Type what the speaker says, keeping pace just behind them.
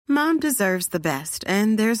Mom deserves the best,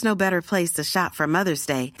 and there's no better place to shop for Mother's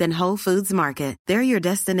Day than Whole Foods Market. They're your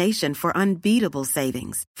destination for unbeatable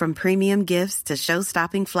savings, from premium gifts to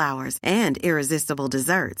show-stopping flowers and irresistible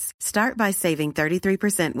desserts. Start by saving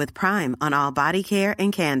 33% with Prime on all body care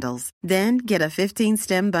and candles. Then get a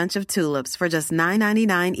 15-stem bunch of tulips for just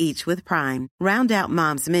 $9.99 each with Prime. Round out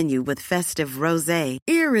Mom's menu with festive rosé,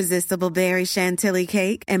 irresistible berry chantilly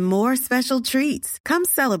cake, and more special treats. Come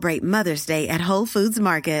celebrate Mother's Day at Whole Foods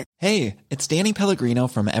Market. Hey, it's Danny Pellegrino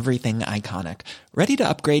from Everything Iconic. Ready to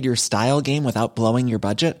upgrade your style game without blowing your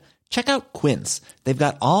budget? Check out Quince. They've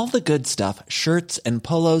got all the good stuff, shirts and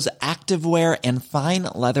polos, activewear, and fine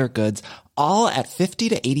leather goods, all at 50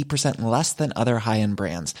 to 80% less than other high-end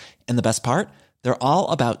brands. And the best part? They're all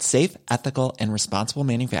about safe, ethical, and responsible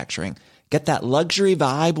manufacturing. Get that luxury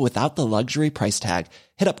vibe without the luxury price tag.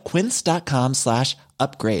 Hit up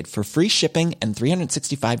quince.com/upgrade for free shipping and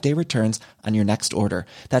 365-day returns on your next order.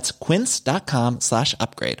 That's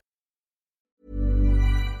quince.com/upgrade.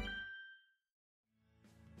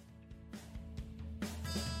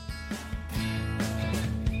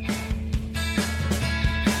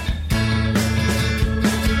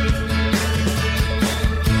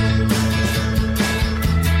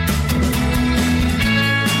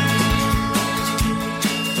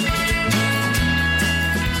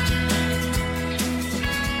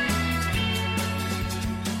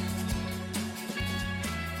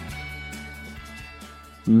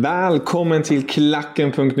 Välkommen till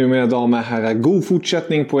Klacken.nu mina damer och herrar. God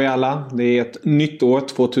fortsättning på er alla. Det är ett nytt år,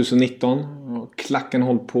 2019. Och Klacken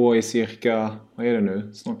håller på i cirka, vad är det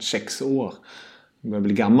nu? Snart 6 år. Det börjar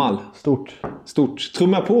bli gammal. Stort.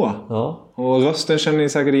 Trumma på. Ja. Och rösten känner ni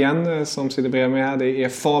säkert igen som sitter bredvid mig här. Det är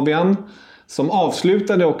Fabian. Som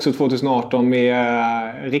avslutade också 2018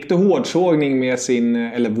 med riktig hårdsågning med sin,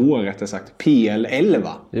 eller vår rättare sagt, PL11.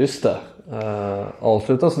 Just det.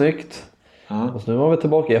 Avsluta snyggt. Ja. Och så nu var vi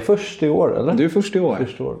tillbaka. Jag är först i år, eller? Du är först i år.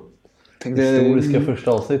 Historiska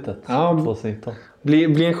första avsnittet. Ja, 2019.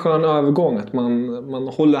 Blir en skön övergång att man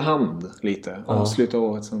håller hand lite. Avslutar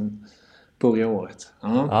året som börjar året.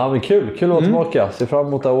 Ja, men kul att vara tillbaka. Ser fram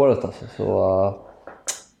emot det här året alltså. Så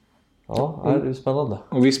det är spännande.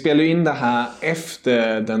 Och vi spelar in det här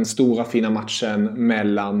efter den stora fina matchen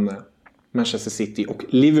mellan Manchester City och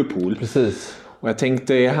Liverpool. Precis. Och jag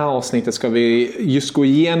tänkte i det här avsnittet ska vi just gå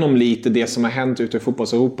igenom lite det som har hänt ute i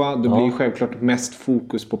fotbolls-Europa. Det blir självklart mest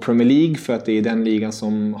fokus på Premier League för att det är den ligan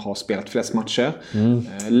som har spelat flest matcher.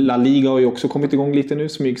 La Liga har ju också kommit igång lite nu,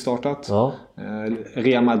 smygstartat. Ja.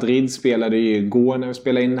 Real Madrid spelade ju igår när vi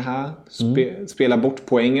spelade in det här. Spelade bort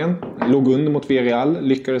poängen. Låg under mot Villarreal.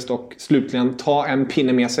 Lyckades dock slutligen ta en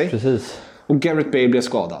pinne med sig. Precis. Och Gareth Bale blev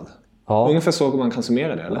skadad. Ja. Ungefär så man kan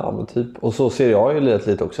summera det, eller? Ja, men typ. Och så ser jag ju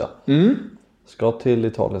lite också. Ska till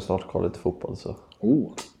Italien snart, kolla lite fotboll så.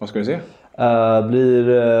 Vad ska du se?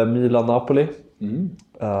 Blir Milan-Napoli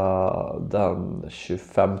den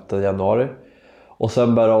 25 januari. Och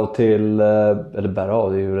sen bär av till, det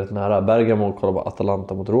är ju rätt nära, Bergamo och kolla på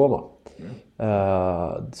Atalanta mot Roma.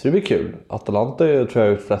 Så det blir kul. Atalanta tror jag har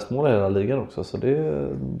gjort flest mål i hela ligan också, så de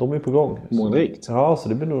är på gång. Målrikt. Ja, så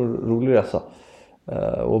det blir nog en rolig resa.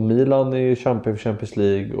 Och Milan är ju champion för Champions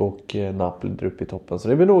League och Napoli är uppe i toppen. Så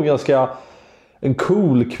det blir nog ganska en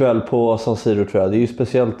cool kväll på San Siro tror jag. Det är ju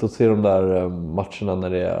speciellt att se de där matcherna när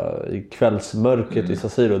det är i kvällsmörkret i San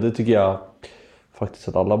Siro. Det tycker jag faktiskt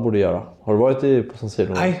att alla borde göra. Har du varit på San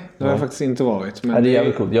Siro? Nej, det har jag faktiskt inte varit. Men det är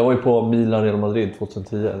jävligt coolt. Jag var ju på Milan Real Madrid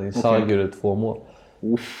 2010. Det är Zagreb 2 mål.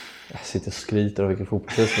 Jag sitter och skryter om vilken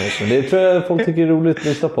fotboll men det tror jag folk tycker är roligt att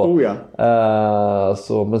lyssna på.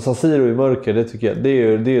 Men San Siro i mörker, det tycker jag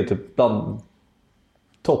det är typ bland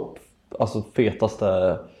topp, alltså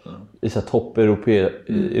fetaste i så topp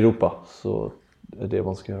Europa, så är det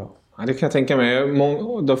man ska göra. Ja, det kan jag tänka mig.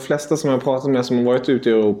 De flesta som jag har pratat med som har varit ute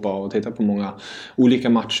i Europa och tittat på många olika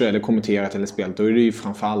matcher eller kommenterat eller spelat, då är det ju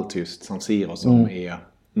framförallt just San Siro som är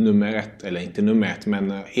nummer 1, eller inte nummer 1,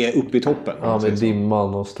 men är uppe i toppen. Ja, med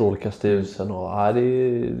dimman och strålkastarljusen och det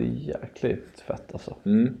är jäkligt fett alltså.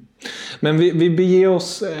 Men vi beger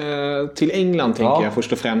oss till England tänker jag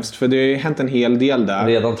först och främst, för det har ju hänt en hel del där.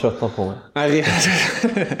 Redan tröttnat på mig.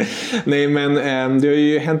 Nej, men det har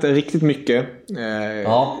ju hänt riktigt mycket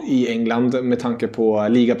i England med tanke på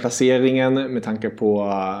ligaplaceringen, med tanke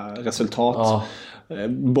på resultat.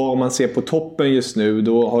 Bara man ser på toppen just nu,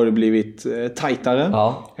 då har det blivit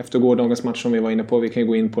tajtare efter gårdagens match som vi var inne på. Vi kan ju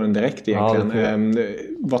gå in på den direkt egentligen.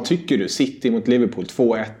 Vad tycker du? City mot Liverpool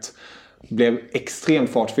 2-1 blev extremt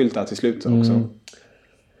fartfyllt där till slut också.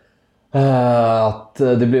 Att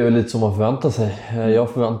det blev lite som man förväntade sig. Jag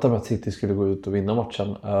förväntade mig att City skulle gå ut och vinna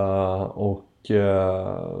matchen. Och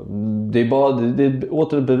det är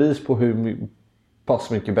åter ett bevis på hur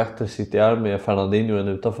pass mycket bättre City är med Fernandinho än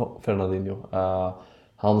utan Fernandinho.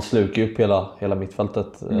 Han slukar upp hela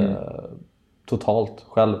mittfältet totalt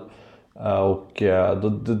själv. Och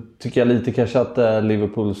då tycker jag lite kanske att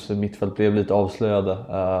Liverpools mittfält blev lite avslöjade.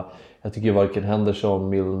 Jag tycker varken Henderson,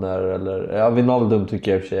 Milner eller Wijnaldum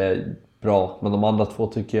tycker jag i och för sig är bra. Men de andra två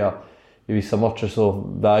tycker jag i vissa matcher så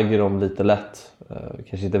väger de lite lätt.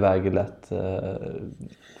 Kanske inte väger lätt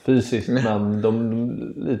fysiskt, men de är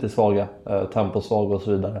lite svaga, temposvaga och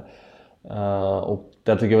så vidare. Och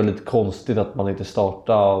det tycker jag är lite konstigt att man inte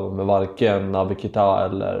startar med varken Naby Keita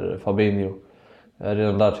eller Fabinho.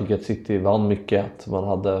 Redan där tycker jag att City vann mycket, att man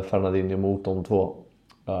hade Fernandinho mot de två.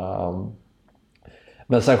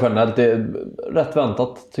 Men sen generellt, det är rätt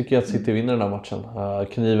väntat tycker jag att City vinner den här matchen.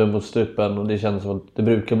 Kniven mot strupen, och det känns som att det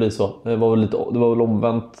brukar bli så. Det var väl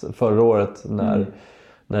omvänt förra året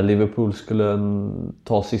när Liverpool skulle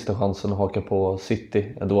ta sista chansen och haka på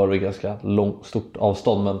City. Då var det ganska stort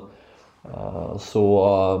avstånd, men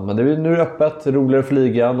men nu är det öppet, roligare för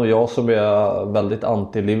ligan, och jag som är väldigt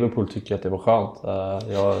anti-Liverpool tycker att det var skönt.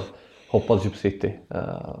 Jag hoppades ju på City.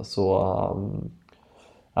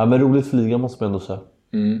 Men roligt för ligan måste man ändå säga.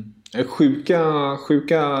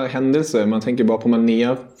 Sjuka händelser. Man tänker bara på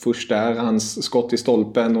Mané först där, hans skott i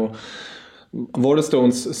stolpen, och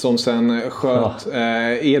Waterstones som sen sköt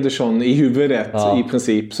Ederson i huvudet i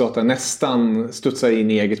princip, så att han nästan studsade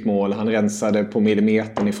in i eget mål. Han rensade på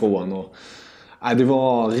millimetern ifrån, och det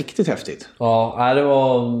var riktigt häftigt. Ja, det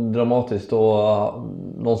var dramatiskt, och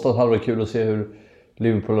någonstans hade det varit kul att se hur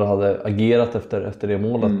Liverpool hade agerat efter det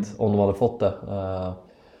målet om de hade fått det.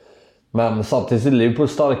 Men samtidigt är Liverpool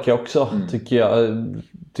starka också, tycker jag.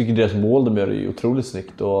 Tycker deras mål de gör är otroligt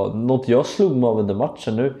snyggt, och något jag slog mig av under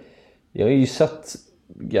matchen nu. Jag har ju sett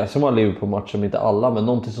ganska många Liverpool-matcher, men inte alla, men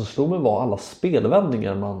någonting som slog mig var alla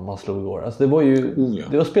spelvändningar man slog igår. Alltså det var ju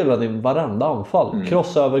det var spelvändning i varenda anfall.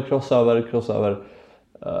 Cross-över.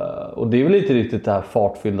 Och det är väl inte riktigt det här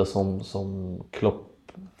fartfyllda som Klopp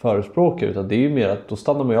förespråkar, utan det är ju mer att då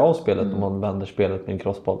stannar man ju av spelet om man vänder spelet med en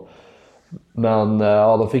crossboll. Men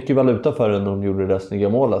de fick ju valuta för det när de gjorde det snygga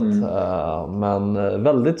målet. Men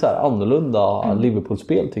väldigt så här annorlunda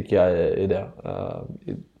Liverpool-spel tycker jag är det.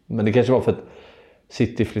 Men det kanske var för att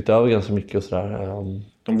City flyttade över ganska mycket och sådär.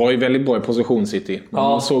 De var ju väldigt bra i position, City.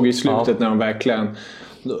 Man såg i slutet när de verkligen...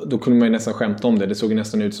 Då kunde man ju nästan skämta om det. Det såg ju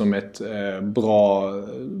nästan ut som ett bra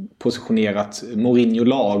positionerat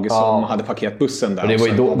Mourinho-lag som hade parkerat bussen där.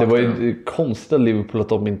 Det var ju konstigt Liverpool att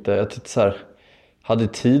de inte... Jag tyckte så här, hade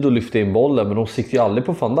tid att lyfta in bollen, men de siktade ju aldrig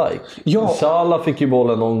på Van Dijk. Ja. Salah fick ju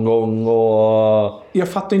bollen någon gång och... Jag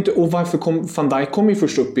fattar inte, och varför Van Dijk kom ju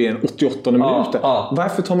först upp i en 88 minuter.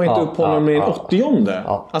 Varför tar man inte upp honom i en 80:e?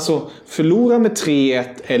 Alltså, förlora med 3-1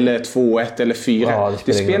 eller 2-1 eller 4-1.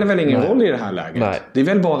 Det spelar väl ingen roll i det här läget. Nej. Det är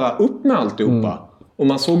väl bara upp med alltihopa. Och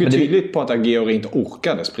man såg ju tydligt på att Aguero inte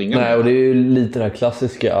orkade springa. Nej, och det är ju lite det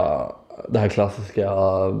här klassiska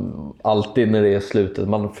alltid när det är slutet,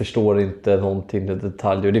 man förstår inte någonting i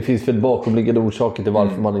detalj, och det finns väl bakomliggande orsaker till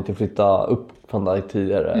varför man inte flyttar upp Van Dijk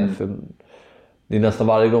tidigare. För det är nästan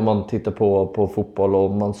varje gång man tittar på fotboll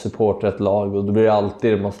och man supportar ett lag, och då blir det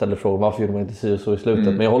alltid man ställer frågan varför gjorde man inte så i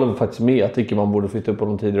slutet. Men jag håller faktiskt med, jag tycker man borde flytta upp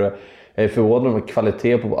honom tidigare. Jag är förvånad med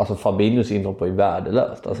kvalitet på, alltså Fabinhos inhopp var ju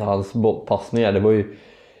värdelöst, alltså hans passningar, det var ju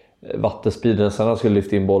vattenspiden. Sen han skulle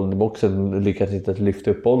lyfta in bollen i boxen, lyckades inte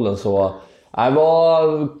lyfta upp bollen, så det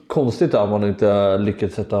var konstigt att man inte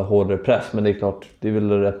lyckades sätta hårdare press, men det är klart, det är väl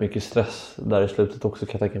rätt mycket stress där i slutet också,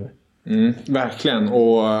 kan jag tänka mig. Verkligen,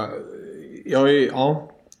 och jag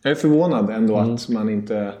är förvånad ändå att man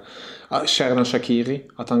inte... Xherdan Shaqiri,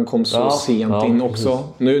 att han kom så sent in också.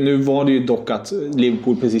 Nu var det ju dock att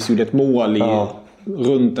Liverpool precis gjorde ett mål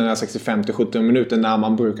runt den här 65-70 minuten när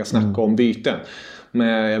man brukar snacka om byten.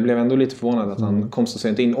 Men jag blev ändå lite förvånad att han kom så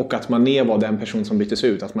sent in, och att Mané var den person som byttes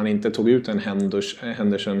ut. Att man inte tog ut en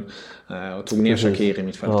Henderson och tog ner Shaqiri i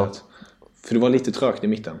mittfältet. För det var lite trögt i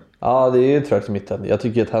mitten. Ja, det är trögt i mitten. Jag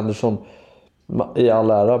tycker att Henderson i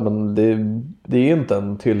all ära, men det är inte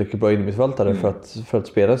en tillräckligt bra innermittfältare för att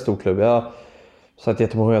spela en stor klubb. Jag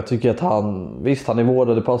tycker att han är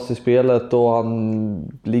vårdade pass i spelet, och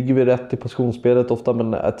han ligger vid rätt i positionsspelet ofta,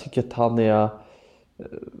 men jag tycker att han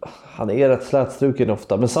är rätt slätstruken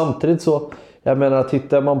ofta. Men samtidigt så, jag menar,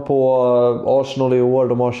 tittar man på Arsenal i år,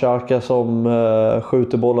 de har Xhaka som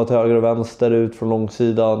skjuter bollar till höger och vänster ut från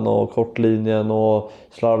långsidan och kortlinjen och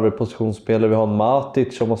slarvar i positionsspelare. Vi har en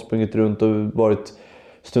Matic som har sprungit runt och varit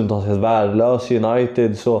stundtals helt värdelös i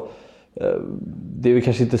United, så det är väl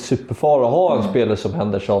kanske inte superfara att ha en spelare som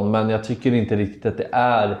Henderson, men jag tycker inte riktigt att det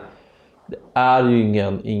är ju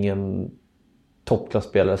ingen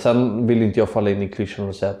toppklassspelare. Sen vill inte jag falla in i klyschan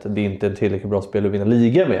och säga att det är inte en tillräckligt bra spel att vinna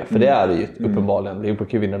liga med. För det är det ju uppenbarligen. Liverpool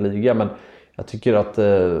kan ju vinna liga, men jag tycker att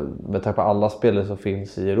med tanke på alla spelare som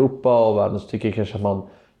finns i Europa och världen, så tycker jag kanske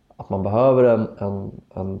att man behöver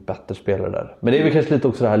en bättre spelare där. Men det är väl kanske lite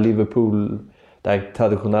också det här Liverpool, det här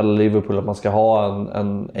traditionella Liverpool, att man ska ha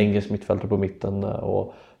en engelsk mittfältare på mitten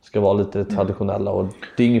och ska vara lite traditionella, och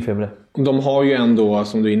det är inget fel med det. De har ju ändå,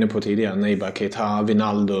 som du är inne på tidigare, Neighbor, Keita,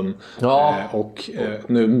 Wijnaldum och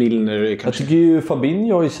nu Milner kanske. Jag tycker ju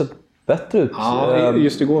Fabinho har ju sett bättre ut. Ja,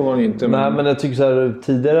 just igår var det inte. Nej, men jag tycker så här,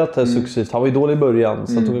 tidigare att det är successivt. Han var ju dålig i början,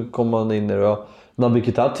 så då kom han in i det. Naby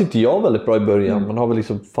Keita tyckte jag väldigt bra i början, men har väl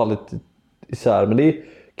liksom fallit isär. Men det är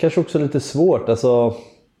kanske också lite svårt. Alltså,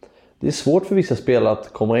 det är svårt för vissa spelare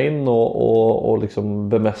att komma in och liksom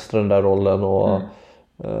bemästra den där rollen. Och,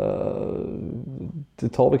 det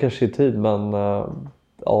tar väl kanske tid, men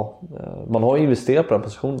man har investerat på den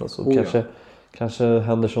positionen. Så kanske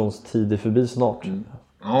Hendersons tid är förbi snart.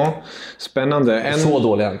 Ja, spännande. Så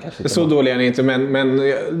dålig är han kanske inte. Så dålig är han inte, men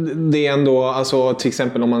det är ändå, alltså, till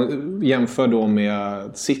exempel om man jämför då med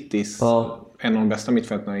Citys, en av de bästa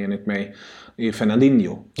mittfältarna enligt mig, är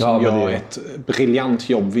Fernandinho. Som gör ett briljant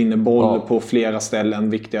jobb, vinner boll på flera ställen,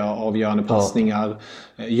 viktiga avgörande passningar.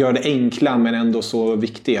 Gör det enkla men ändå så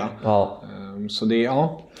viktiga. Så det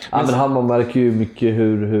men man märker ju mycket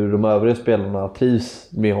hur de övriga spelarna trivs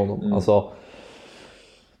med honom. Alltså,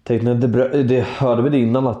 det hörde vi det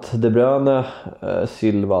innan, att De Bruyne,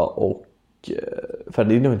 Silva och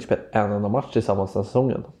Fernandinho har inte spelat en enda match tillsammans den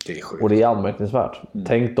säsongen. Det är sjukt. Och det är anmärkningsvärt.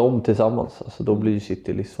 Tänk dem tillsammans, alltså, då blir ju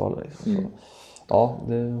City livsfarliga.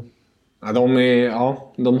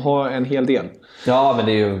 De har en hel del. Ja, men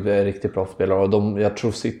det är ju riktigt bra spelare. Och jag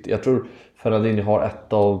tror Fernandinho har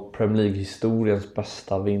ett av Premier League-historiens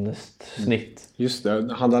bästa vinstsnitt. Just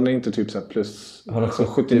det, hade han inte typ så plus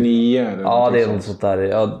 79 eller? Ja, det är något sånt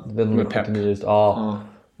där. Med Pep.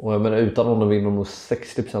 Och jag menar, utan honom vinner de nog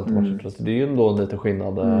 60% av matchen. Så det är ju ändå en liten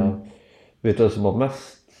skillnad. Vet du som har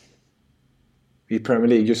mest? I Premier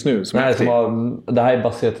League just nu? Det här är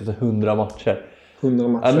baserat på 100 matcher. 100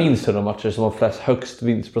 matcher? Jag minns 100 matcher som har flest högst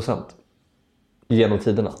vinstprocent genom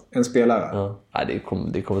tiderna. En spelare? Ja. Nej,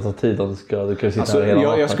 det kommer ta tid om du kan sitta här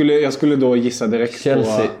hela jag skulle då gissa direkt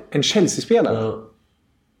Chelsea. På en Chelsea-spelare? Ja.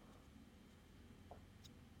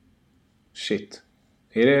 Shit.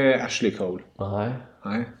 Är det Ashley Cole? Nej.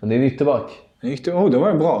 Men det är en ytterback. Det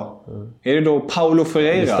var bra. Är det då Paulo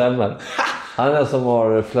Ferreira? Det stämmer. Han är den som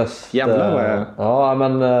har flest... Jävlar vad jag... Ja,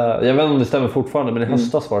 men jag vet inte om det stämmer fortfarande, men i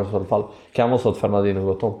höstas var det i alla fall. Kan vara så att Fernandinho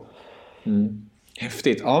gått om.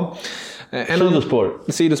 Häftigt, ja.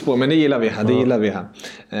 Sidospår, men det gillar vi här.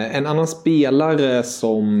 En annan spelare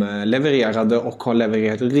som levererade och har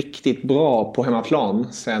levererat riktigt bra på hemmaplan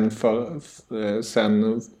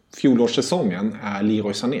sen fjolårssäsongen är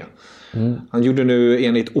Leroy Sané. Han gjorde nu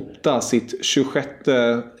enligt Opta sitt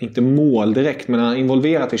 26:e, inte mål direkt, men han har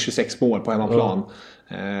involverat i 26 mål på hemmaplan.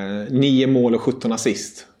 9 mål och 17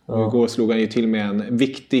 assist. Och igår slog han ju till med en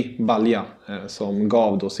viktig balja som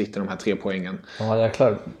gav då City de här 3 poängen. Ja,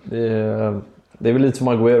 jäklar. Det är väl lite som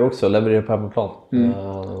Agüero också, levererar på hemmaplan.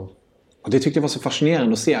 Och det tyckte jag var så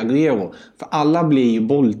fascinerande att se Agüero. För alla blir ju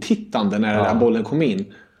bolltittande när den där bollen kom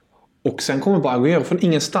in. Och sen kommer bara Agüero från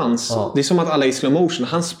ingenstans. Det är som att alla är i slow motion.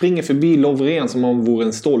 Han springer förbi Lovren som om vore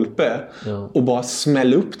en stolpe. Och bara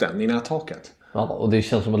smäller upp den i nära taket. Ja, och det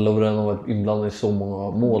känns som att Lovren har varit inblandad i så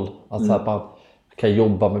många mål. Att så här, man kan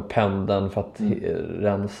jobba med pendeln för att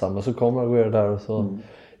rensa. Men så kommer Agüero där och så...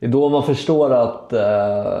 Det är då man förstår att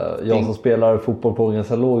jag som spelar fotboll på en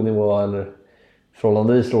ganska låg nivå, eller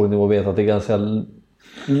förhållandevis låg nivå, vet att det är ganska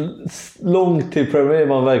långt till Premier League.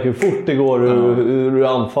 Man verkar fort det går hur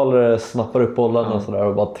anfallare snappar upp bollarna och sådär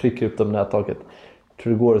och bara trycker upp dem i nättaket. Jag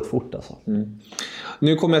tror det går rätt fort alltså.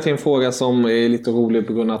 Nu kommer jag till en fråga som är lite rolig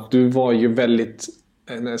på grund av att du var ju väldigt,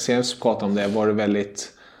 när jag senast pratade om det, var du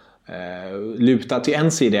väldigt lutad till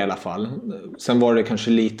en sida i alla fall. Sen var det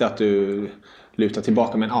kanske lite att du lutar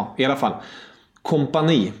tillbaka, men i alla fall.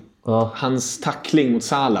 Kompani. Hans tackling mot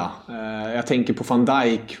Salah. Jag tänker på Van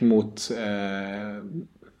Dijk mot...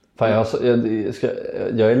 Fan,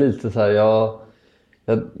 jag är lite så här.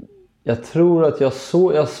 Jag tror att jag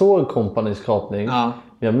såg Kompanis kapning. Men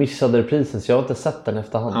jag missade reprisen, så jag har inte sett den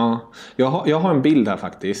efterhand. Jag har en bild här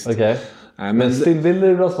faktiskt. Okej. Men stillbild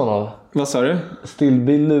luras man av. Vad sa du?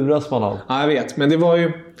 Stillbild luras man av. Ja, jag vet. Men det var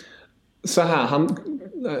ju så här.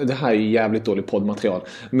 Det här är ju jävligt dåligt poddmaterial.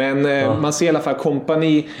 Men man ser i alla fall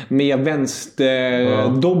Kompani med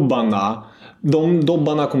vänsterdobbarna. De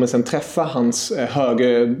dobbarna kommer sen träffa hans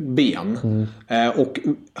högerben. Och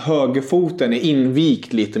högerfoten är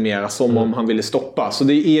invikt lite mer som om han ville stoppa. Så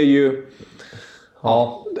det är ju...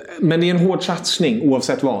 Ja. Men det är en hård satsning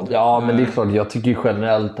oavsett vad. Ja, men det är klart. Jag tycker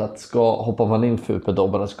generellt att hoppar man in för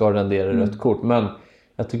UP-dobbarna ska rendera rött kort. Men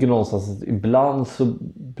jag tycker någonstans att ibland så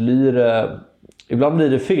blir det... Ibland blir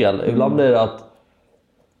det fel. Ibland blir det att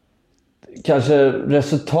kanske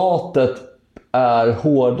resultatet är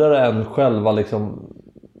hårdare än själva liksom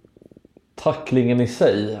tacklingen i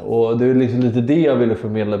sig. Och det är liksom lite det jag ville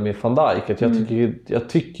förmedla med Van Dijk. Att jag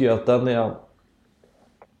tycker ju att den är...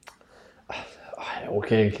 Jag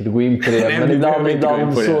kan inte gå in på det. Nej, men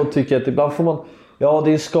ibland så tycker jag att ibland får man... Ja,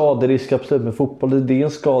 det är en skaderisk absolut med fotboll. Det är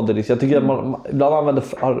en skaderisk. Jag tycker att man ibland använder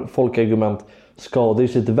folk argument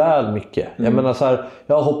skaderisk lite väl mycket. Jag menar så här,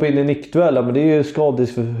 jag hoppar in i en nickduell, men det är ju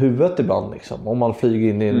skaderisk för huvudet ibland liksom. Om man flyger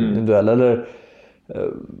in i en duell eller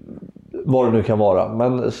vad det nu kan vara.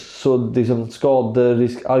 Men så liksom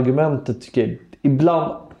skaderisk argumentet tycker jag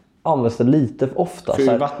ibland används det lite för ofta.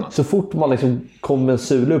 Så fort man liksom kommer en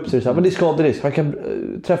sula upp så är det så här, men det är skaderisk. Han kan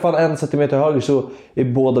träffa en centimeter höger så är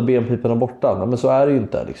båda benpiporna borta. Nej, men så är det ju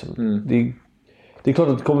inte liksom. Det är klart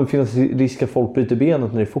att det kommer finnas risk att folk bryter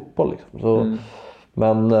benet när det är fotboll liksom. Så,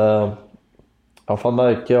 men ja, Van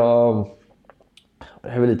Dijk, jag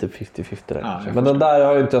är väl lite 50-50 där. Ja, men den där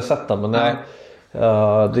har jag inte sett den. Men det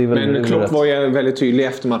är väl, men Klopp var ju väldigt tydlig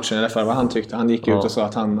efter matchen i alla fall vad han tyckte. Han gick ut och sa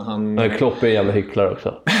att han... Nej, Klopp är en jävla hycklare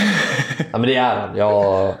också. Ja, men det är han.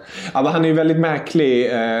 Ja, men han är ju väldigt märklig.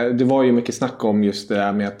 Det var ju mycket snack om just det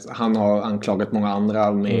där med att han har anklagat många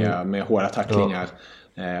andra med hårda tacklingar.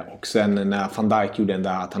 Och sen när Van Dijk gjorde den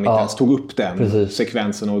där att han inte ens tog upp den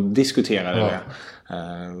sekvensen och diskuterade det.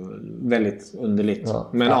 Väldigt underligt.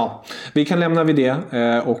 Men vi kan lämna vid det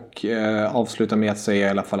och avsluta med att säga i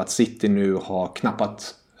alla fall att City nu har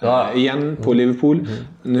knappat igen på Liverpool.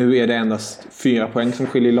 Nu är det endast 4 poäng som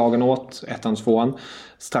skiljer lagen åt, 1-2.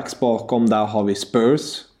 Strax bakom där har vi Spurs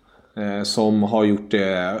som har gjort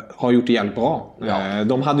det jävligt bra.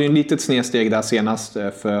 De hade ju en litet snedsteg där senast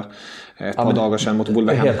för ett par dagar sedan mot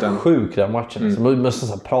Wolverhampton. Helt sjuk den matchen. Man måste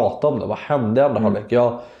så prata om det. Vad hände i andra halvlek?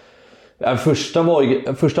 Första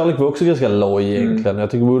halvlek var också ganska loj egentligen.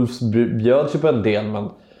 Jag tycker Wolves bjöd sig på en del, men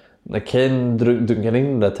när Kane dunkade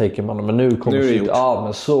in där tänker man, men nu kommer det ut. Ja,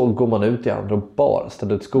 men så går man ut i andra och bara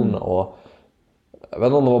ställer ut skorna och jag vet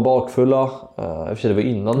inte om de var bakfulla. Det var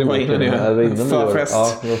innan. Det var innan förfest. Ja,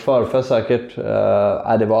 det var förfest säkert.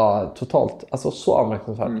 Det var totalt, alltså så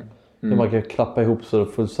anmärkningsvärt. Hur man kan klappa ihop så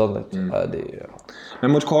fullständigt.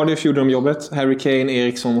 Men mot Cardiff gjorde de jobbet. Harry Kane,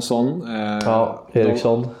 Eriksson och Son.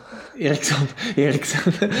 Eriksson.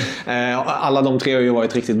 Alla de tre har ju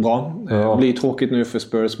varit riktigt bra. Det blir tråkigt nu för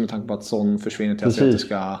Spurs med tanke på att Son försvinner till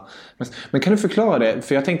asiatiska. Men kan du förklara det?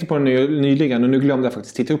 För jag tänkte på den nyligen och nu glömde jag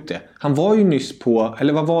faktiskt titta upp det. Han var ju nyss på,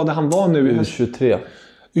 eller vad var det han var nu? U23.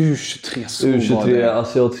 U23, så U23 var det.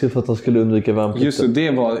 Asiatiska för att han skulle undvika värnplikten. Just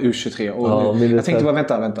det var U23. Och jag tänkte bara,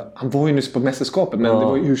 vänta. Han var ju nyss på mästerskapet, men det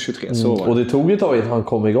var ju U23. Så var det. Och det tog ju ett tag att han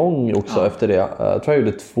kom igång också efter det. Jag tror jag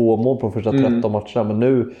gjorde 2 mål på de första 13 matcherna. Men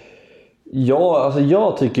nu...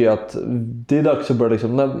 jag tycker ju att det är dags att börja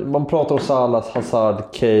liksom... När man pratar om Salah, Hazard,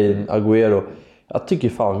 Kane, Agüero. Jag tycker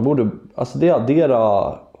fan borde... Alltså det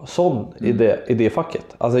addera Son i det facket.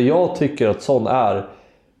 Alltså jag tycker att Son är...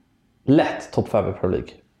 lätt topp 5 i Premier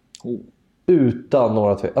League. Utan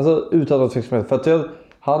några tveksamheter. För att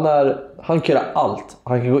han kan göra allt.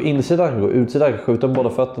 Han kan gå insida, han kan gå utsida, han kan skjuta med båda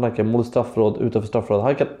fötterna, han kan måla straffråd, utanför straffråd.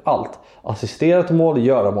 Han kan allt. Assistera till mål,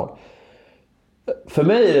 göra mål. För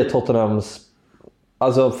mig är det Tottenhams,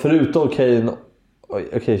 alltså förutom Kane,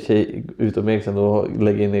 utom Eriksen och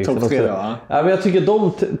lägga in Eriksen också. Topp 3 men jag tycker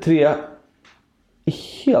de 3 är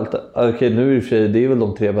helt... nu är det för sig, det är väl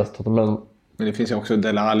de 3 bästa Tottenham. Men det finns ju också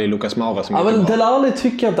Dele Alli, Lucas Moura som men Dele Alli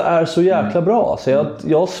tycker jag inte är så jäkla bra. Så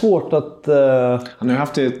jag har svårt att... Han har ju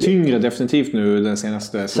haft det tyngre definitivt nu den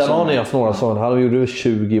senaste säsongen. Sen har ni haft några sådana. Han gjorde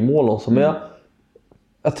 20 mål också. Men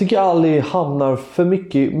jag tycker Alli hamnar för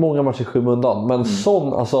mycket många matcher i skymundan. Men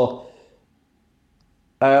sån, alltså...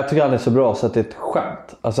 Jag tycker han är så bra så att det är ett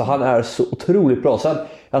skämt. Alltså han är så otroligt bra. Sen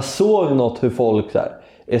jag såg något hur folk där...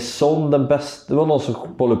 Är Son den bästa... Det var någon som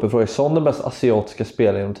bollade upp en fråga. Är Son den bästa asiatiska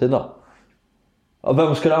spelaren genom tiderna? Ja,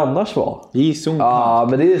 vem skulle det annars vara? Jisung Park. Ja,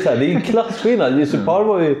 men det är så här, det är en klassskillnad. Jisung Park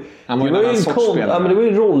var ju... Han var ju men det var ju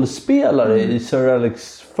en rollspelare i Sir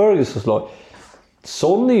Alex Fergusons lag.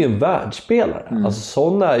 Son är ju en världsspelare. Alltså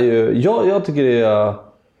Son är ju... Jag tycker det är...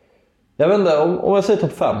 Jag vet inte, om jag säger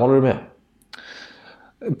topp 5, håller du med?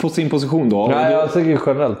 På sin position då? Nej, jag tycker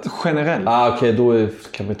generellt. Generellt? Okej, då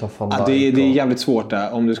kan vi ta Van Dijk. Det är jävligt svårt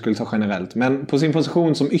där om du skulle ta generellt. Men på sin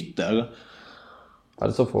position som ytter... Ja,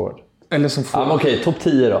 det är så forward. Eller som forward. Okej, topp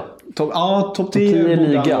 10 då? Topp 10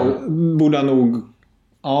 ligan. Borde nog...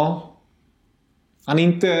 Ja. Han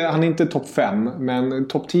är inte topp 5, men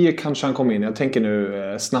topp 10 kanske han kommer in. Jag tänker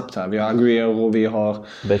nu snabbt här. Vi har Agüero, vi har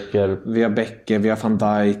Becker, vi har Van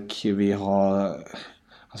Dijk, vi har...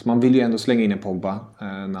 Alltså man vill ju ändå slänga in en Pogba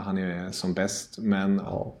när han är som bäst, men...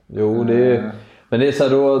 Ja. Jo, det är... Men det är så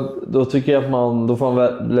här, då tycker jag att då får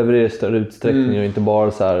man leverera i större utsträckning och inte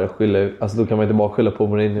bara så här skylla, alltså då kan man inte bara skylla på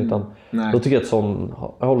Mourinho utan då tycker jag att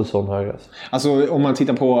jag håller sån högre. Alltså om man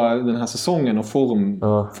tittar på den här säsongen och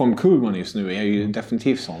formkurvan just nu är ju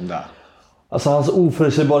definitivt sån där. Alltså hans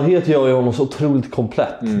oförutsägbarhet gör ju honom så otroligt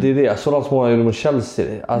komplett. Det är det. Så som han gjorde mot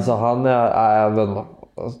Chelsea. Alltså han är även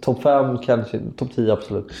topp 5 kanske, topp 10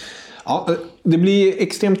 absolut. Ja, det blir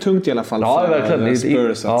extremt tungt i alla fall för verkligen.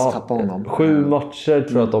 Spurs att tappa honom. 7 matcher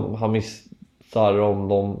tror jag att han missar om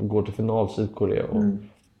de går till final Sydkorea.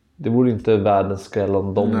 Det vore inte världens skräll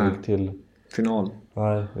om de gick till final.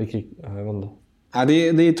 Nej, jag vet inte. Ja,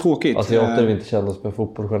 det är tråkigt. Asiater vill inte känna sig med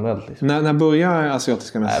fotboll generellt. Liksom. När börjar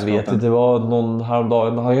asiatiska mästerskapen? Jag vet inte, det var någon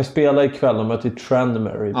häromdagen. Han kan spela ikväll och möter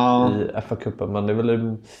Tranmere i FA-cupen. Men det är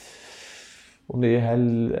väl... Och det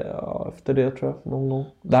är efter det tror jag. Någon gång.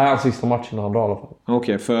 Det här är hans sista matchen han drar i alla fall.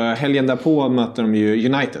 Okej, för helgen därpå möter de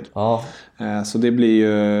ju United. Ja. Så det blir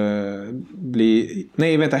ju...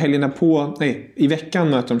 helgen därpå... I veckan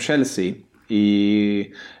möter de Chelsea i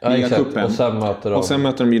ligacupen. Och sen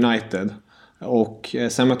möter de United. Och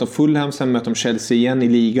sen möter de Fulham, sen möter de Chelsea igen i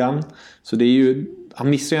ligan. Så det är ju... Han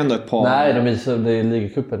missar ju ändå ett par... Nej, de missar det är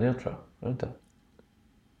ligacupen igen tror jag. Är det inte?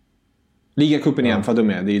 Ligacupen igen för att de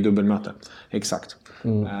är. Det är ju dubbelmöte. Exakt.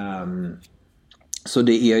 Så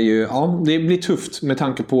det är ju... Ja, det blir tufft med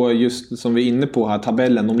tanke på just som vi är inne på här.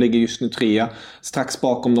 Tabellen, de ligger just nu 3. Strax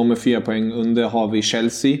bakom dem med 4 poäng under har vi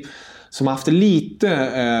Chelsea. Som har haft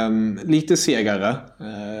lite segare.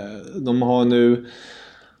 De har nu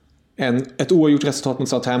ett oavgjort resultat mot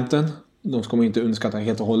Southampton. De ska man inte underskatta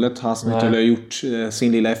helt och hållet. Hasenhüttl har gjort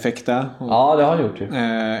sin lilla effekt där. Ja, det har han gjort ju.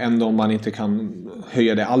 Ändå om man inte kan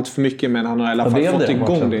höja det allt för mycket. Men han har i alla fall fått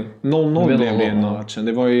igång det. 0-0 blev det i matchen.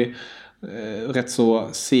 Det var ju rätt så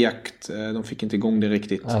segt. De fick inte igång det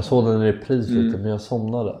riktigt. Jag såg den i repris lite, men jag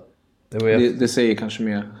somnade. Det säger kanske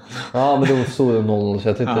mer. Ja, men då stod det 0-0 så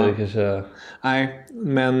jag tyckte det kanske... Nej,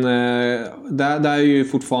 men där är ju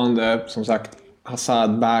fortfarande som sagt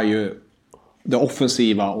Hazard bär ju det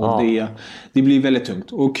offensiva och det blir väldigt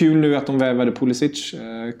tungt. Och kul nu att de värvade Pulisic.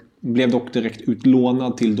 Blev dock direkt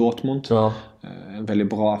utlånad till Dortmund. Ja. En väldigt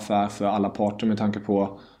bra affär för alla parter med tanke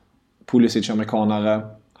på Pulisic amerikanare.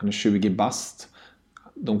 Han är 20 bast.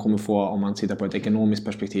 De kommer få, om man tittar på ett ekonomiskt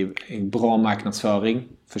perspektiv, en bra marknadsföring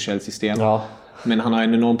för Chelseas del. Ja. Men han har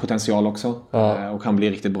en enorm potential också och kan bli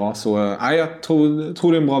riktigt bra. Så jag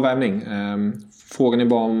tror det är en bra värvning. Frågan är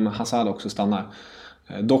bara om Hazard också stannar.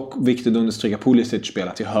 Dock viktigt att understryka Pulisic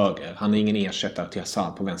spelar till höger. Han är ingen ersättare till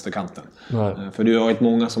Hazard på vänsterkanten. För det har varit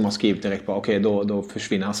många som har skrivit direkt på då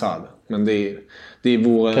försvinner Hazard. Men det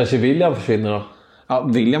vore... Kanske William försvinner då? Ja,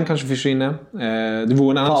 William kanske försvinner. Det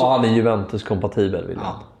vore en annan... han är Juventus-kompatibel, William.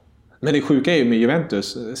 Ja. Men det sjuka är ju med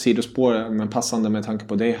Juventus, sidospår, men passande med tanke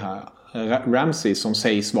på det här. Ramsey som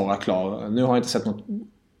sägs vara klar. Nu har jag inte sett något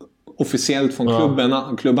officiellt från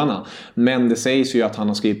klubbarna. Men det sägs ju att han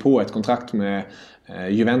har skrivit på ett kontrakt med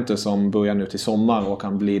Juventus som börjar nu till sommar och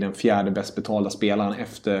kan bli den 4:e bäst betalda spelaren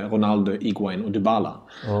efter Ronaldo, Higuain och Dybala.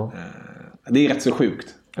 Det är rätt så sjukt.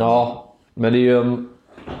 Ja, men det är ju en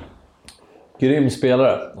grym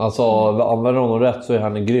spelare. Alltså använder honom rätt så är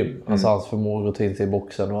han en grym. Alltså hans förmåga att ta in sig i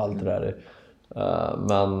boxen och allt det där.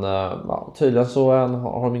 Men tydligen så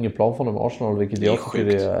har de ingen plan för honom i Arsenal, vilket jag tycker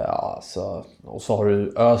är alltså, och så har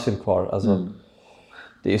du Özil kvar. Alltså,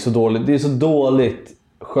 det är så dåligt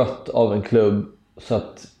skött av en klubb så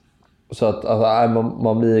att alltså,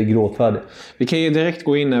 man blir gråtfärdig. Vi kan ju direkt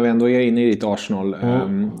gå in när vi ändå är inne i ditt Arsenal.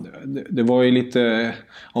 Det var ju lite...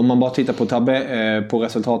 Om man bara tittar på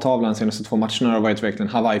resultattavlan senaste 2 matcherna har det varit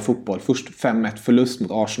verkligen Hawaii-fotboll. Först 5-1 förlust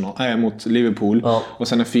mot mot Liverpool och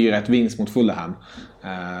sen en 4-1 vinst mot Fulham.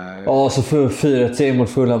 Så 4-1 mot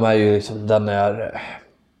Fulham är ju liksom... Det är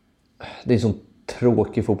en sån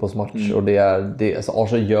tråkig fotbollsmatch och alltså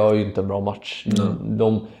Arsenal gör ju inte en bra match.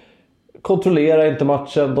 De kontrollerar inte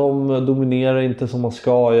matchen, de dominerar inte som man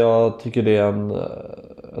ska. Jag tycker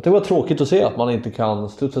det var tråkigt att se att man inte kan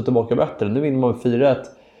studsa tillbaka bättre. Nu vinner man 4-1.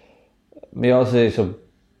 Men jag säger så,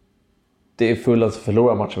 det är Fulham som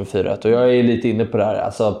förlorar matchen med 4-1. Och jag är lite inne på det här.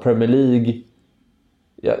 Alltså Premier League.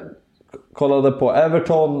 Jag kollade på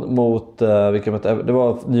Everton mot det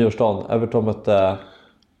var nyårsdagen. Everton mötte...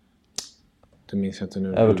 Det minns jag inte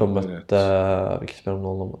nu. Everton mötte vilka spelade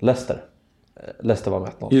de? Leicester. Leicester var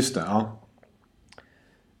med 1-0. Just det, ja.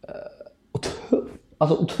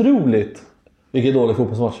 Alltså otroligt vilken dålig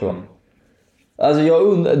fotbollsmatch det var. Alltså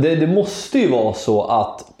det måste ju vara så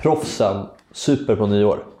att proffsen super på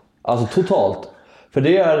nyår. Alltså totalt. För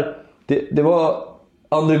det var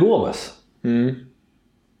André Gomes.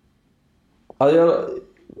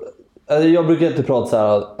 Alltså jag brukar inte prata så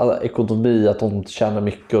här ekonomi, att de tjänar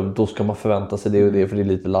mycket och då ska man förvänta sig det och det för det är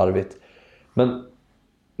lite larvigt. Men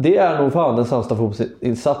det är nog fan den sämsta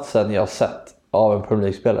fotbollsinsatsen jag har sett av en Premier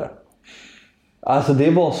League-spelare. Alltså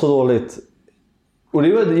det var så dåligt. Och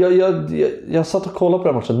det var, jag satt och kollade på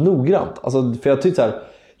den matchen noggrant. Alltså, för jag tyckte så här,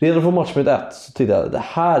 redan från matchminut 1 så tyckte jag det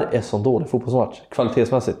här är så dålig fotbollsmatch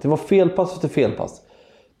kvalitetsmässigt. Det var felpass efter felpass.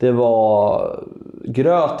 Det var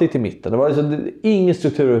grötigt i mitten. Det var liksom ingen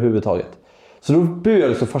struktur överhuvudtaget. Så då blev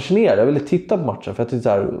jag så fascinerad. Jag ville titta på matchen för jag tyckte så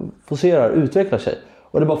här, få se det här utveckla sig.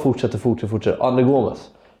 Och det bara fortsätter. André Gomes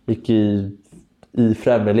gick i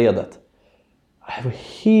främre ledet. Det var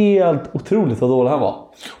helt otroligt vad dålig han var.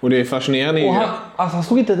 Och det är fascinerande. Och han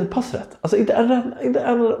slog inte ett pass rätt. Alltså inte en.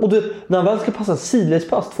 Och du, när han väl ska passa en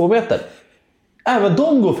sidledspass 2 meter. Även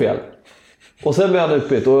de går fel. Och sen blev han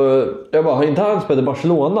utbytt. Och jag bara, har inte han spelat i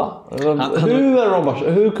Barcelona?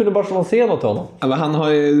 Hur kunde Barcelona se något till honom? Han har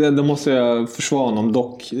ju, då måste jag försvara honom.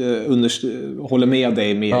 Dock håller med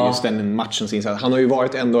dig med just den matchens insats. Han har ju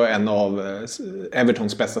varit ändå en av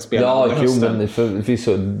Evertons bästa spelare. Ja, men det finns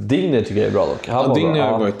så. Digny tycker jag är bra dock. Digny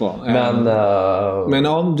har varit bra. Men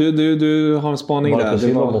ja, du har en spaning där. Marcus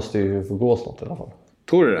Silva måste ju få gå snart i alla fall.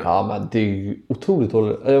 Tror du det? Ja, men det är ju otroligt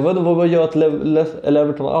dåligt. Jag vet inte vad gör att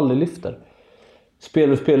Everton aldrig lyfter.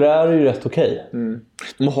 Spelare är ju rätt okej.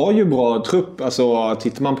 De har ju bra trupp. Alltså,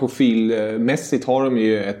 tittar man profilmässigt har de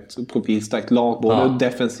ju ett profilstarkt lag. Både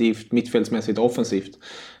defensivt, mittfältsmässigt och offensivt.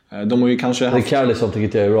 De har ju kanske haft... Carlisson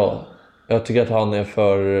tycker jag är bra. Jag tycker att han är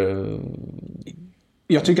för...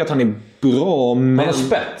 Jag tycker att han är bra, men... Han har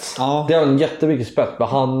spets. Ja. Det är en jättemycket spets.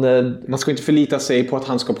 Men man ska inte förlita sig på att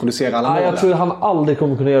han ska producera alla mål. Jag tror att han aldrig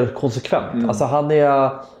kommer kunna göra det konsekvent. Alltså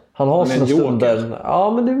han har sina stunder.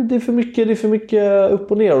 Ja, men det är för mycket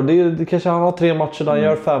upp och ner. Och det kanske han har 3 matcher där han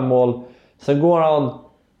gör 5 mål. Sen går han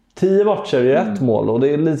 10 matcher i 1 mål. Och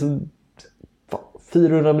det är liksom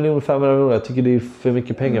 400 miljoner, 500 miljoner. Jag tycker det är för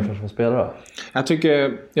mycket pengar för en spelare.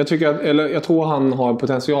 Jag tror han har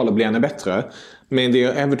potential att bli ännu bättre. Men det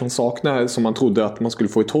Everton saknar som man trodde att man skulle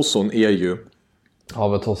få i Tosson är ju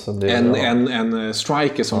en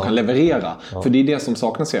striker som kan leverera. För det är det som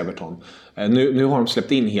saknas i Everton. Nu har de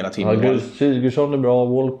släppt in hela tiden. Sigurdsson är bra,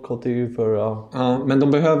 Walcott är ju för... Ja, men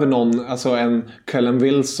de behöver någon, alltså en Callum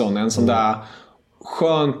Wilson, en sån där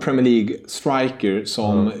skön Premier League striker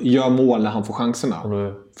som gör mål när han får chanserna.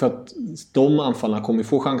 För att de anfallarna kommer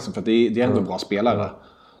få chansen, för att det är ändå bra spelare.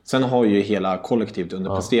 Sen har ju hela kollektivet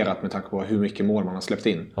underpresterat med tanke på hur mycket mål man har släppt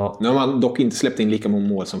in. Nu har man dock inte släppt in lika många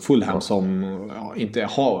mål som Fulham som inte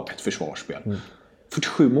har ett försvarsspel.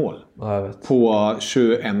 47 mål på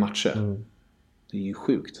 21 matcher. Det är ju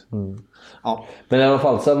sjukt. Ja. Men i alla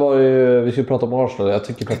fall, sen var ju, vi skulle prata om Arsenal. Jag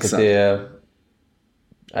tycker faktiskt att det är...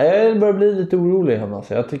 Jag börjar bli lite orolig hemma.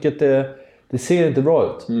 Alltså. Jag tycker att det ser inte bra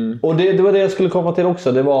ut. Och det var det jag skulle komma till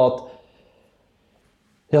också. Det var att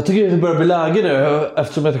jag tycker att det börjar bli läge nu,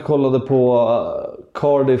 eftersom jag kollade på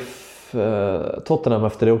Cardiff Tottenham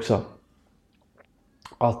efter det också.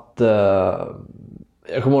 Att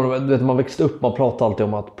jag kommer ihåg att man växte upp, man pratade alltid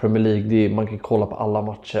om att Premier League, man kan kolla på alla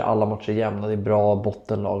matcher jämna, det är bra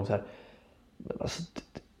bottenlag så här. Men alltså,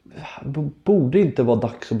 det borde inte vara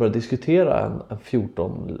dags att börja diskutera en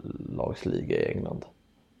 14-lagsliga i England.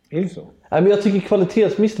 Är det så? Nej, men jag tycker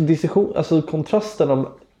kvalitetsmässigt alltså kontrasterna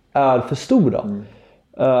är för stora.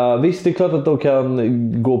 Visst, det är klart att de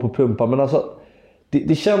kan gå på pumpar, men alltså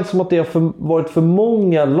det känns som att det har varit för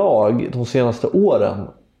många lag de senaste åren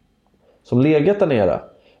som legat där nere,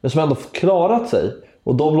 men som ändå klarat sig.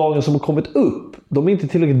 Och de lagen som har kommit upp, de är inte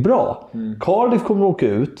tillräckligt bra. Cardiff kommer att åka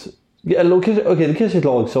ut. Eller det kanske är ett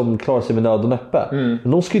lag som klarar sig med nöd och näppe.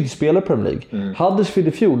 Men de ska ju inte spela i Premier League. Huddersfield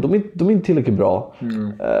i fjol, de är inte tillräckligt bra.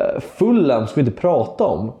 Fulham ska vi inte prata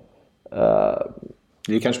om.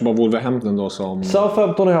 Det är kanske bara Wolverhampton då som...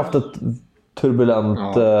 Southampton har haft ett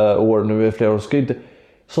turbulent år nu i flera år.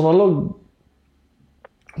 Sådana lag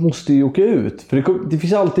måste ju åka ut. För det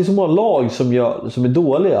finns alltid så många lag som är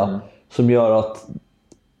dåliga. Som gör att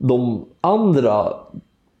de andra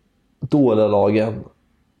dåliga lagen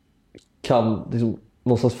kan liksom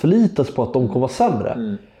någonstans förlitas på att de kommer vara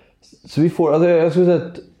sämre. Så vi får, alltså jag skulle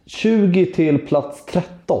säga 20 till plats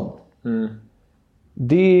 13.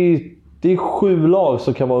 Det är 7 lag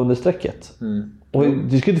som kan vara under strecket. Och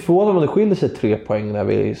det skulle inte förvåna om det skiljer sig 3 poäng när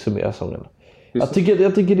vi summerar säsongen. Jag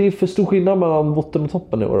tycker det är för stor skillnad mellan botten och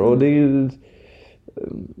toppen i år. Och det är ju...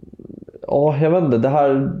 Ja, jag vet inte.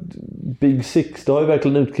 Big Six, det har ju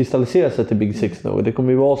verkligen utkristalliserat sig till Big Six nu. Och det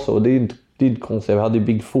kommer ju vara så. Det är inte konstigt. Vi hade ju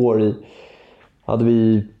Big Four i... Hade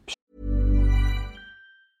vi...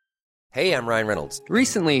 Hey, I'm Ryan Reynolds.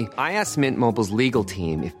 Recently, I asked Mint Mobile's legal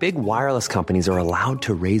team if big wireless companies are allowed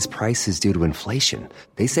to raise prices due to inflation.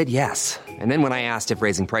 They said yes. And then when I asked if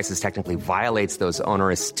raising prices technically violates those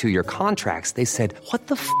onerous 2-year contracts, they said, "What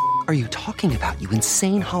the f*** are you talking about, you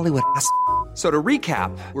insane Hollywood ass?" So to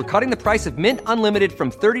recap, we're cutting the price of Mint Unlimited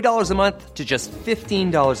from $30 a month to just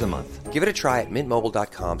 $15 a month. Give it a try at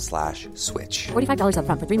mintmobile.com/switch. $45 up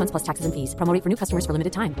front for 3 months plus taxes and fees. Promo rate for new customers for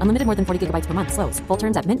limited time. Unlimited more than 40 gigabytes per month. Slows full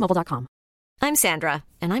terms at mintmobile.com. I'm Sandra,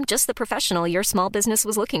 and I'm just the professional your small business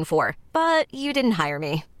was looking for. But you didn't hire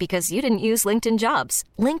me because you didn't use LinkedIn Jobs.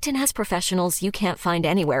 LinkedIn has professionals you can't find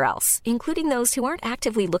anywhere else, including those who aren't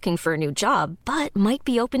actively looking for a new job, but might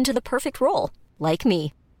be open to the perfect role, like me.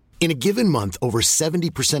 In a given month, over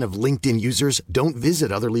 70% of LinkedIn users don't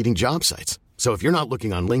visit other leading job sites. So if you're not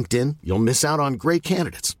looking on LinkedIn, you'll miss out on great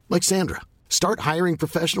candidates like Sandra. Start hiring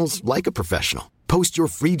professionals like a professional. Post your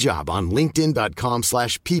free job on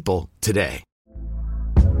linkedin.com/people today.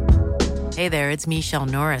 Hey there, it's Michelle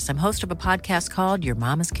Norris. I'm host of a podcast called Your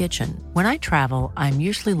Mama's Kitchen. When I travel, I'm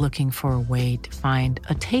usually looking for a way to find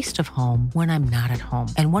a taste of home when I'm not at home.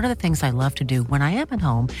 And one of the things I love to do when I am at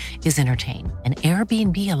home is entertain. And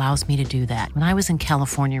Airbnb allows me to do that. When I was in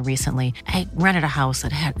California recently, I rented a house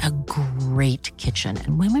that had a great kitchen.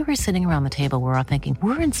 And when we were sitting around the table, we were all thinking,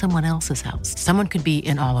 we're in someone else's house. Someone could be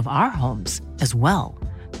in all of our homes as well.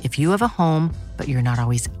 If you have a home, but you're not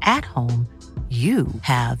always at home, you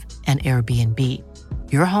have an Airbnb.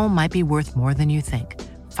 Your home might be worth more than you think.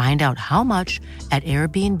 Find out how much at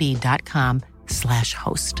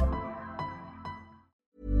airbnb.com/host.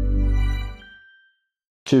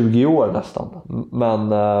 20 år nästan. Men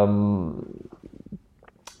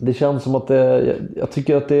det känns som att jag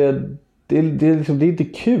tycker att det är inte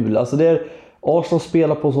kul. Alltså Arsenal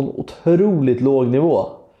spelar på en sån otroligt låg nivå.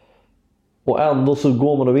 Och ändå så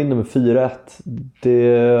går man och vinner med 4-1.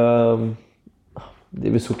 Det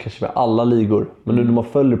är väl så kanske med alla ligor. Men nu när man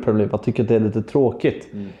följer Premier League, man tycker att det är lite tråkigt.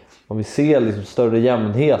 Man vill se liksom större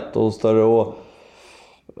jämnhet och större...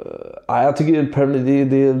 jag tycker det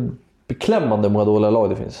är beklämmande hur många dåliga lag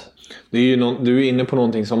det finns. Det är ju du är inne på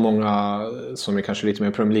någonting som många som är kanske lite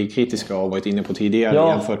mer Premier League-kritiska har varit inne på tidigare.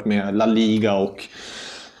 Jämfört med La Liga och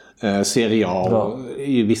Serie A och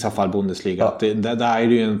i vissa fall Bundesliga. Där är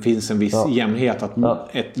det ju finns en viss jämnhet.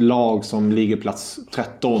 Att ett lag som ligger plats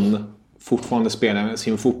 13... fortfarande spelar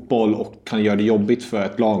sin fotboll och kan göra det jobbigt för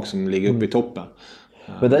ett lag som ligger uppe i toppen.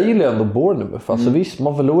 Men där gillar jag ändå Bournemouth. Alltså visst,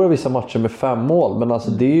 man förlorar vissa matcher med 5 mål. Men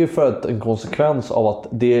alltså det är ju för en konsekvens av att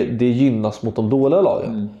det gynnas mot de dåliga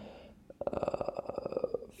lagen.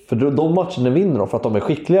 För de matcherna vinner de för att de är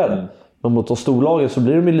skickligare. Men mot de storlagen så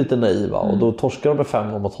blir de ju lite naiva. Och då torskar de med 5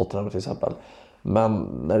 mål mot Tottenham till exempel. Men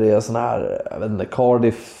när det är sån här, jag vet inte,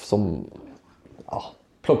 Cardiff som...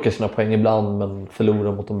 plockar sina poäng ibland men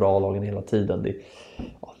förlorar mot de bra lagen hela tiden.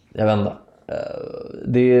 Jag vet inte.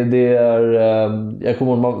 Det är... jag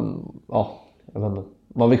kommer jag vet inte.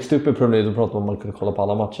 Man växte upp i Premier League och pratade om att man kunde kolla på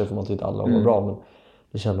alla matcher för man tyckte alla var bra, men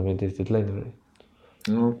det kände man inte riktigt längre.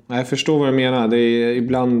 Ja, jag förstår vad du menar. Det är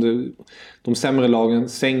ibland de sämre lagen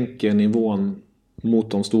sänker nivån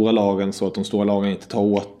mot de stora lagen så att de stora lagen inte tar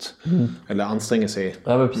åt eller anstränger sig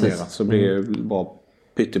mer. Så blir det bara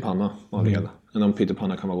pyttipanna av det hela. En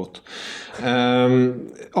pyttipanna kan vara gott.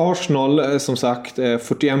 Arsenal som sagt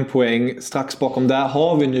 41 poäng. Strax bakom där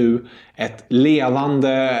har vi nu ett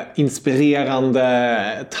levande,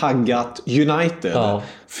 inspirerande, taggat United.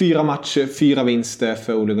 4 matcher, 4 vinster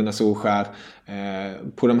för Ole Gunnar Solskjær.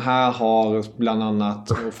 På de här har bland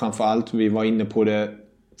annat, och framförallt vi var inne på det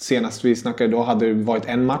senast vi snackade, då hade det varit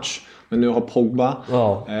en match. Men nu har Pogba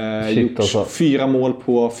gjort 4 mål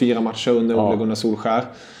på 4 matcher under Ole Gunnar Solskjær.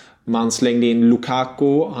 Man slängde in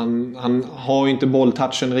Lukaku. Han har ju inte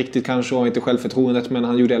bolltouchen riktigt kanske och inte självförtroendet, men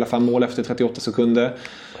han gjorde i alla fall mål efter 38 sekunder.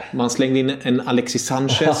 Man slängde in en Alexis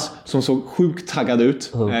Sanchez som såg sjukt taggad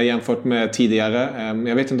ut jämfört med tidigare.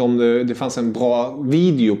 Jag vet inte om det fanns en bra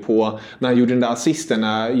video på när han gjorde den där assisten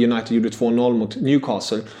när United gjorde 2-0 mot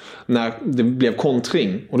Newcastle. När det blev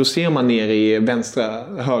kontring. Och då ser man ner i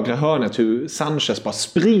högra hörnet hur Sanchez bara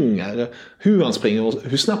springer. Hur han springer och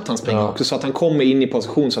hur snabbt han springer också. Så att han kommer in i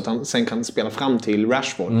position så att han sen kan spela fram till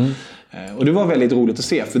Rashford. Och det var väldigt roligt att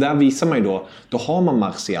se. För där visar man ju då har man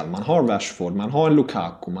Martial, man har Rashford, man har en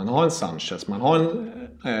Lukaku, man har en Sanchez, man har en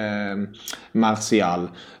Martial,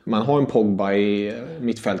 man har en Pogba i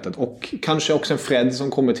mittfältet. Och kanske också en Fred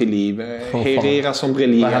som kommer till liv. Herrera som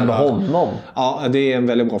briljerar. Vad hände honom? Ja, det är en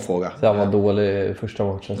väldigt bra fråga. Han var dålig i första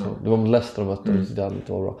matchen. Det var mot Leicester de mötte. Det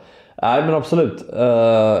var bra. Nej, men absolut.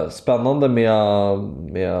 Spännande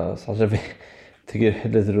med Sanchez. Jag tycker det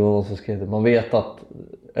är lite roligt som skrev det. Man vet att,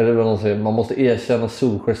 eller vad de säger, man måste erkänna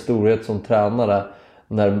Solskjers storhet som tränare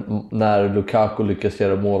när Lukaku lyckas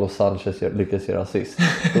göra mål och Sanchez lyckas göra assist.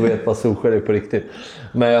 Då vet man Solskjer är på riktigt.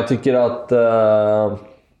 Men jag tycker att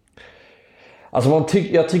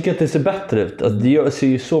jag tycker att det ser bättre ut. Alltså, det ser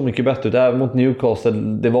ju så mycket bättre ut. Även mot Newcastle,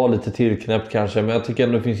 det var lite tillknäppt kanske. Men jag tycker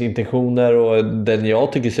ändå det finns intentioner. Och den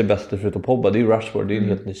jag tycker ser bäst ut förutom Pogba, det är Rashford. Det är en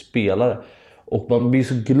helt ny spelare. Och man blir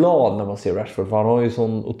så glad när man ser Rashford. För han har ju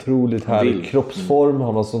sån otroligt härlig kroppsform.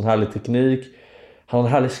 Han har sån härlig teknik. Han har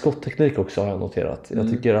en härlig skottteknik också, har jag noterat. Jag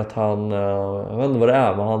tycker att han, jag vet inte vad det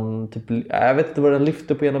är, men han typ, jag vet inte vad den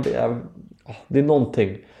lyfter på ena benet. Det är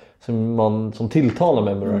någonting som tilltalar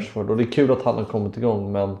mig med Rashford. Och det är kul att han har kommit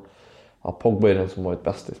igång, men Pogba är den som varit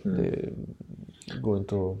bäst. Det går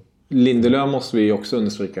inte att... Lindelöf måste vi också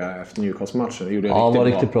understryka efter Newcastle-matchen. Det gjorde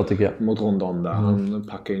riktigt bra tycker jag. Mot Rondon där. Han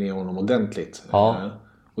packade ner honom ordentligt.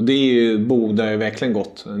 Och det borde verkligen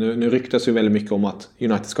gott. Nu ryktas ju väldigt mycket om att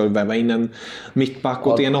United ska väva in en mittback.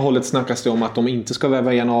 Åt ena hållet snackas det om att de inte ska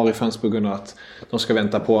väva i januari fönster på grund av att de ska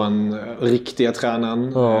vänta på en riktiga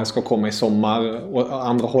tränaren. Ska komma i sommar. Och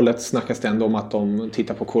andra hållet snackas det ändå om att de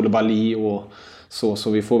tittar på Koulibaly och så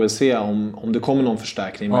vi får väl se om det kommer någon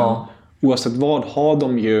förstärkning. Men oavsett vad har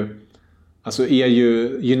de ju... Alltså är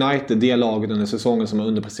ju United det laget under säsongen som har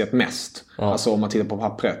underpresterat mest. Alltså om man tittar på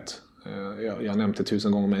pappret. Jag har nämnt det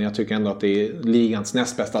 1000 gånger, men jag tycker ändå att det är ligans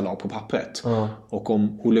näst bästa lag på pappret. Och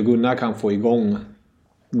om Ole Gunnar kan få igång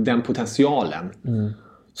den potentialen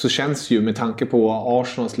så känns ju, med tanke på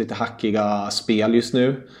Arsenals lite hackiga spel just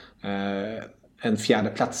nu, en fjärde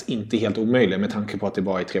plats inte helt omöjlig med tanke på att det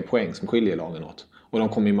bara är 3 poäng som skiljer lagen åt. Och de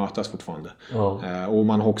kommer ju mötas fortfarande. Och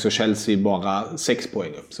man har också Chelsea bara 6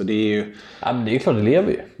 poäng upp. Så det är ju... Ja, men det är klart, det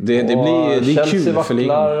lever ju. Det är kul för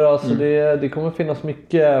ligan. Alltså det kommer finnas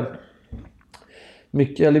mycket,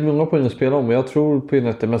 eller många poäng att spela om. Jag tror på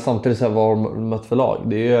United, men samtidigt så här, vad har de mött för lag?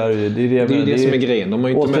 Det är det som är grejen. De har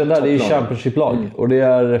inte mött där, det är Championship-lag. Och det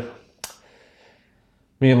är...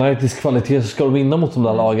 Med Uniteds kvalitet så ska de vinna mot de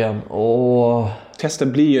där lagen. Och... Testet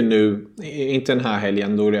blir ju nu, inte den här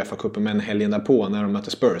helgen då det är FA-cupen, men helgen därpå när de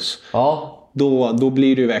möter Spurs. Då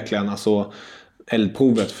blir det ju verkligen alltså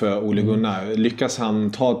eldprovet för Ole Gunnar. Lyckas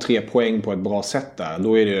han ta 3 poäng på ett bra sätt där,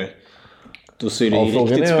 då ser det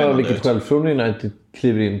riktigt spännande ut. Vilket självförtroende United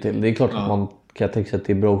kliver in till. Det är klart att man kan tänka sig att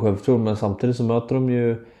det är bra självförtroende, men samtidigt så möter de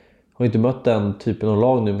ju, har inte mött den typen av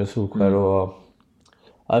lag nu med Solskjær och...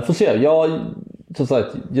 Ja, jag får se. Som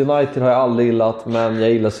sagt, United har jag aldrig gillat, men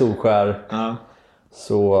jag gillar Solskjær.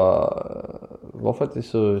 Så var faktiskt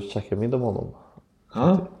så käkade middag med honom.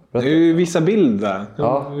 Det är ju vissa bilder.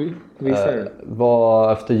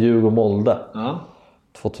 Var efter Djurgården och Molde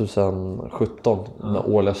 2017, den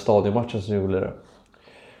årliga stadionmatchen som gjorde det.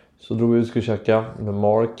 Så drog vi ut och skulle käka med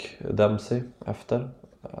Mark Dempsey efter.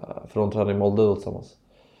 För de tränade i Molde då tillsammans.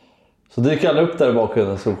 Så dyker han upp där i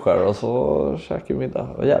bakgrunden, Solskjær, och så käkade vi middag.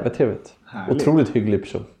 Det var jävligt trevligt. Otroligt hygglig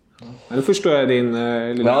person. Ja, då förstår jag din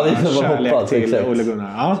lilla kärlek till Ole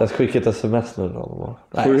Gunnar. Så jag skickade ett sms nu.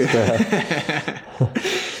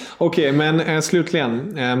 Okej, men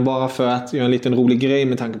slutligen, bara för att göra en liten rolig grej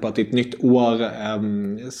med tanke på att det är ett nytt år.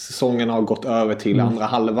 Säsongen har gått över till andra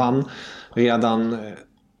halvan redan.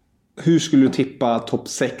 Hur skulle du tippa topp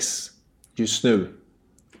 6 just nu?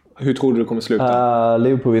 Hur tror du det kommer sluta?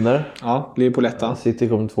 Liverpool vinner. Ja, Liverpool 1. City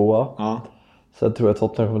kommer 2. Sen tror jag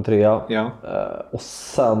Tottenham kommer 3. Och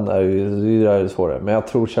sen är det svårare. Men jag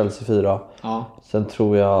tror Chelsea 4. Sen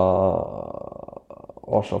tror jag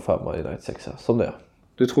Arsenal 5 och United 6. Som det.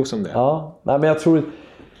 Du tror som det? Ja. Nej, men jag tror...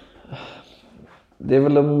 Det är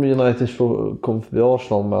väl om United kommer förbi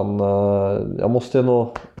Arsenal. Men jag måste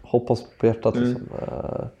nog hoppas på hjärtat. Liksom.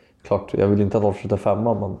 Klart, jag vill inte att Arsenal är 5,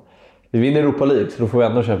 men... Vi vinner Europa League, så då får vi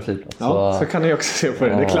ändå Champions League. Så kan ni också se på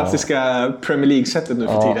det. Det klassiska Premier League-sättet nu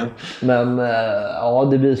för tiden. Men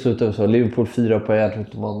det blir slutet så. Liverpool 4 poäng, jag tror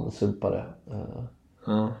inte man sumpar det.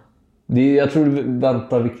 Jag tror det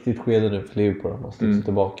väntar viktigt skede nu för Liverpool. Man måste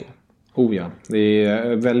tillbaka. Det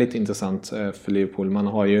är väldigt intressant för Liverpool. Man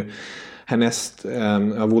har ju härnäst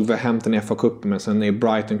Wolverhampton i FA-cupen, men sen är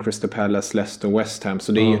Brighton, Crystal Palace, Leicester, West Ham.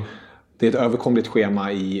 Så det är det är ett överkomligt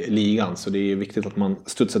schema i ligan, så det är viktigt att man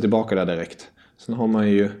studsar tillbaka där direkt. Sen har man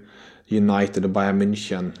ju United och Bayern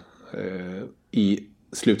München i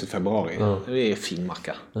slutet februari. Det är fin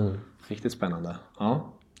macka. Riktigt spännande.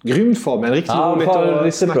 Grymt Fabian, riktigt roligt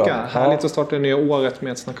att snacka. Härligt att starta det nya året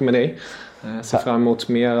med att snacka med dig. Ser fram emot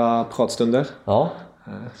mera pratstunder.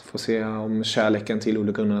 Får se om kärleken till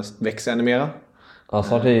Ole Gunnar växer ännu mera. Ja,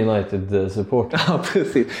 snart är United-support. Ja,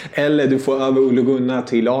 precis. Eller du får över Ole Gunnar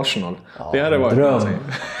till Arsenal. Ja, det hade varit dröm. Det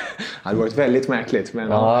hade varit väldigt märkligt. Men,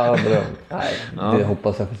 dröm. Nej, det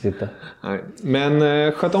hoppas jag faktiskt inte. Nej.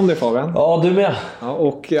 Men sköt om det, Fabian. Ja, du med. Ja,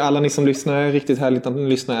 och alla ni som lyssnar, riktigt härligt att ni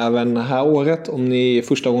lyssnar även här året. Om ni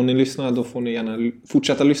första gången ni lyssnar, då får ni gärna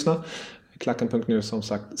fortsätta lyssna. Klacken.nu som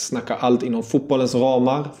sagt snackar allt inom fotbollens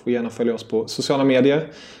ramar. Får gärna följa oss på sociala medier.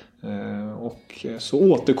 Och så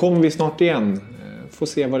återkommer vi snart igen. Får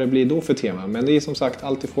se vad det blir då för tema. Men det är som sagt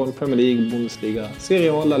allt ifrån Premier League, Bundesliga,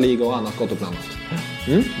 Serie A, La Liga och annat gott och blandat.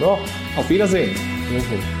 Bra. Auf Wiedersehen.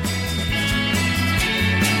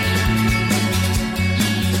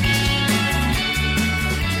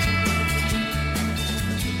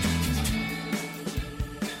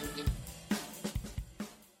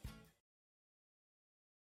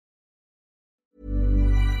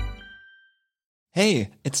 Hey,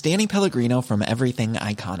 it's Danny Pellegrino from Everything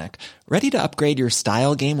Iconic. Ready to upgrade your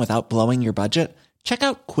style game without blowing your budget? Check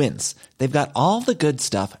out Quince. They've got all the good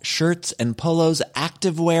stuff, shirts and polos,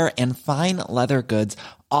 activewear, and fine leather goods,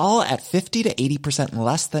 all at 50 to 80%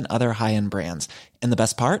 less than other high-end brands. And the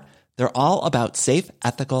best part? They're all about safe,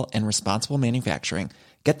 ethical, and responsible manufacturing.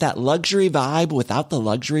 Get that luxury vibe without the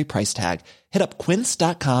luxury price tag. Hit up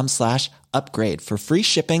quince.com/upgrade for free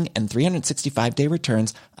shipping and 365-day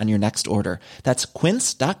returns on your next order. That's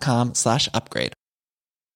quince.com/upgrade.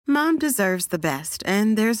 Mom deserves the best,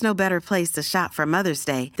 and there's no better place to shop for Mother's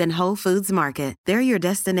Day than Whole Foods Market. They're your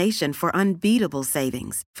destination for unbeatable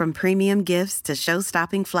savings, from premium gifts to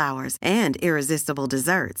show-stopping flowers and irresistible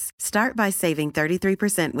desserts. Start by saving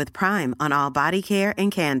 33% with Prime on all body care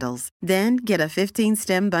and candles. Then get a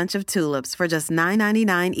 15-stem bunch of tulips for just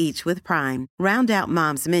 $9.99 each with Prime. Round out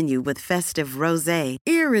Mom's menu with festive rosé,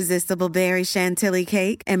 irresistible berry chantilly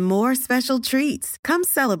cake, and more special treats. Come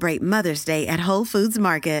celebrate Mother's Day at Whole Foods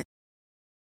Market